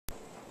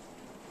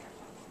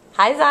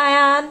Hi,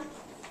 Zion.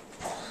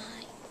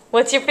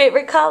 What's your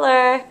favorite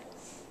color?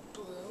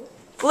 Blue.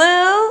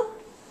 Blue?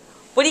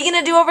 What are you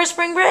going to do over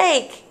spring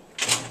break?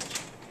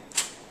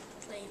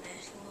 Play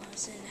basketball and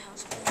sit in the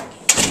house playing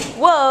games.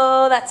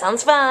 Whoa, that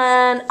sounds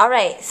fun. All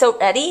right, so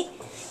ready?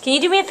 Can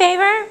you do me a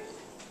favor?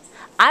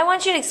 I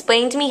want you to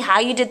explain to me how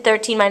you did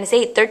 13 minus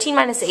 8. 13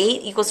 minus 8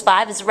 equals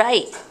 5 is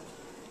right.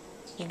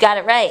 You got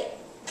it right.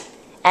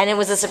 And it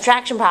was a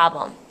subtraction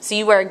problem, so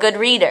you were a good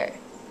reader.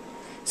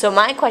 So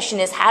my question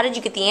is, how did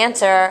you get the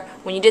answer?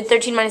 When you did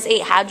 13 minus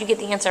 8, how did you get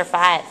the answer 5?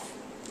 I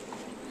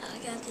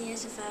got the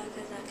answer 5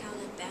 because I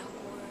counted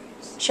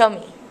backwards. Show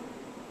me.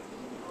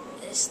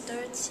 It's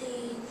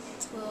 13,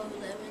 12,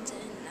 11, 10, 9,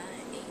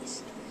 8,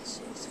 7,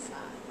 6,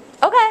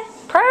 5. Okay,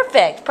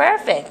 perfect,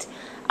 perfect.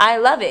 I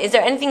love it. Is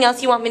there anything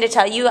else you want me to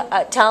tell you?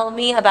 Tell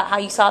me about how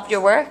you solved your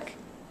work?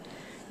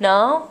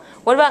 No?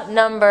 What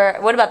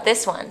about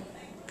this one?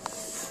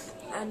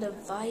 I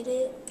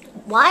divided.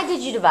 Why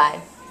did you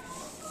divide?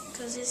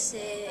 Because it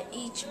said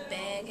each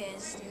bag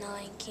has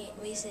 9 candy.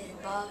 We said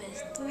Bob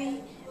has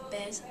 3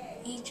 bags.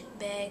 Each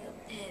bag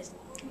has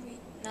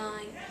 9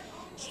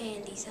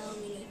 candies. How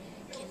many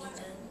candies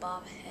does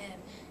Bob have?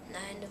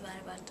 9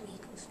 divided by 3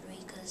 equals 3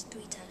 because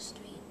 3 times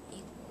 3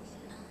 equals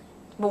 9.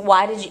 But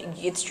why did you,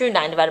 it's true,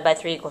 9 divided by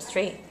 3 equals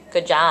 3.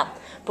 Good job.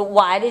 But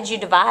why did you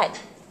divide?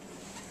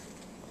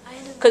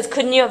 Because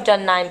couldn't you have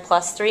done 9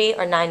 plus 3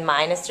 or 9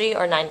 minus 3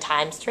 or 9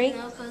 times 3?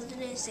 No, because it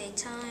didn't say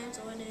times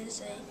or it didn't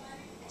say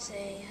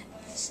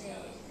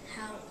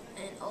how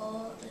and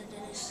all. It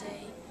didn't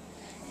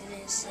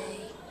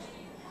say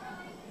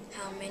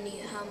how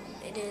many.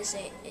 It didn't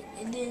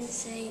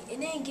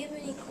give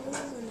any clues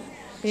in it.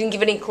 You didn't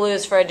give any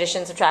clues for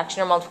addition,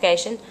 subtraction, or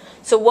multiplication.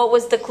 So what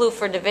was the clue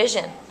for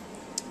division?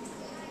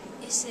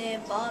 It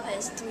said Bob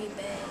has 3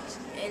 bags,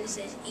 and it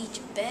says each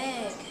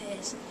bag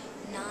has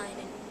 9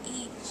 in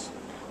each.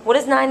 What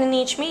does 9 in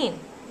each mean?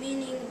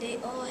 Meaning they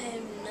all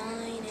have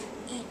 9 in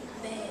each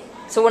bag.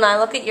 So when I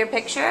look at your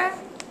picture,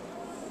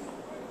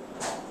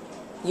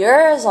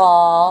 yours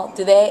all,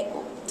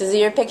 does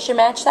your picture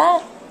match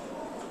that?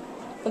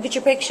 Look at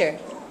your picture.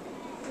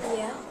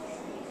 Yeah.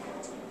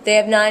 They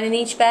have 9 in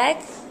each bag?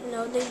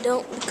 No, they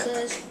don't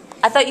because,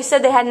 I thought you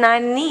said they had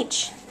 9 in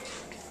each.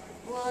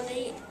 well,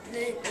 they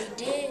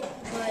did,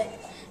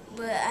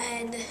 but I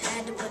had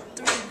to put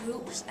 3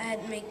 groups. I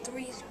had to make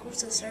 3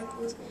 groups of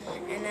circles,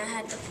 and I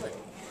had to put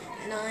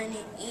 9 in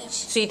each.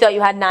 So you thought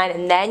you had 9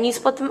 and then you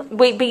split them?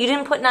 Wait, but you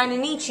didn't put 9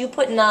 in each. You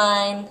put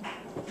 9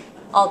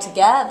 all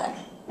together.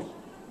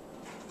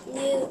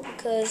 Yeah,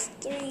 because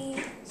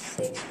 3,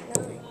 6,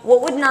 9.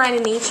 What would 9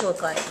 in each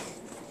look like?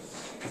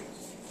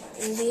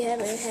 And they don't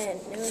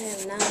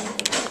have 9 in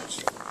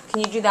each.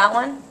 Can you do that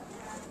one?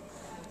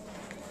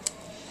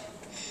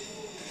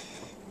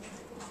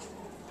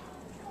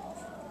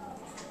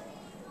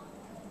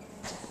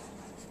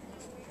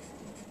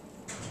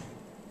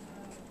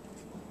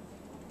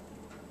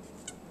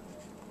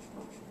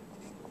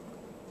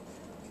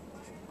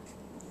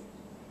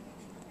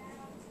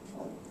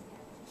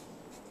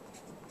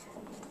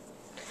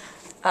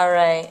 All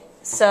right,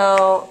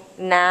 so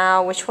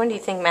now which one do you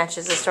think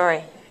matches the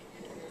story?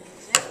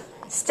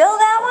 Still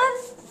that one?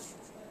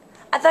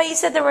 I thought you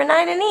said there were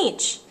 9 in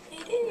each.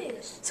 It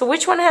is. So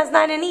which one has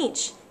 9 in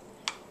each?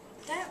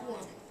 That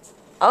one.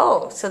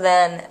 Oh, so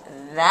then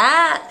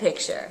that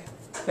picture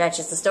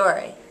matches the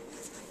story.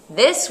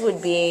 This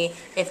would be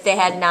if they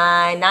had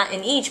 9, not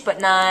in each, but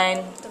 9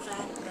 Divided by 3.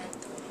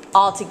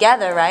 all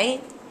together,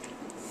 right?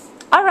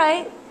 All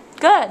right,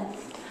 good.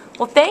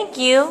 Well, thank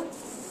you.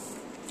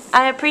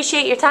 I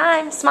appreciate your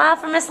time. Smile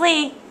for Miss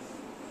Lee.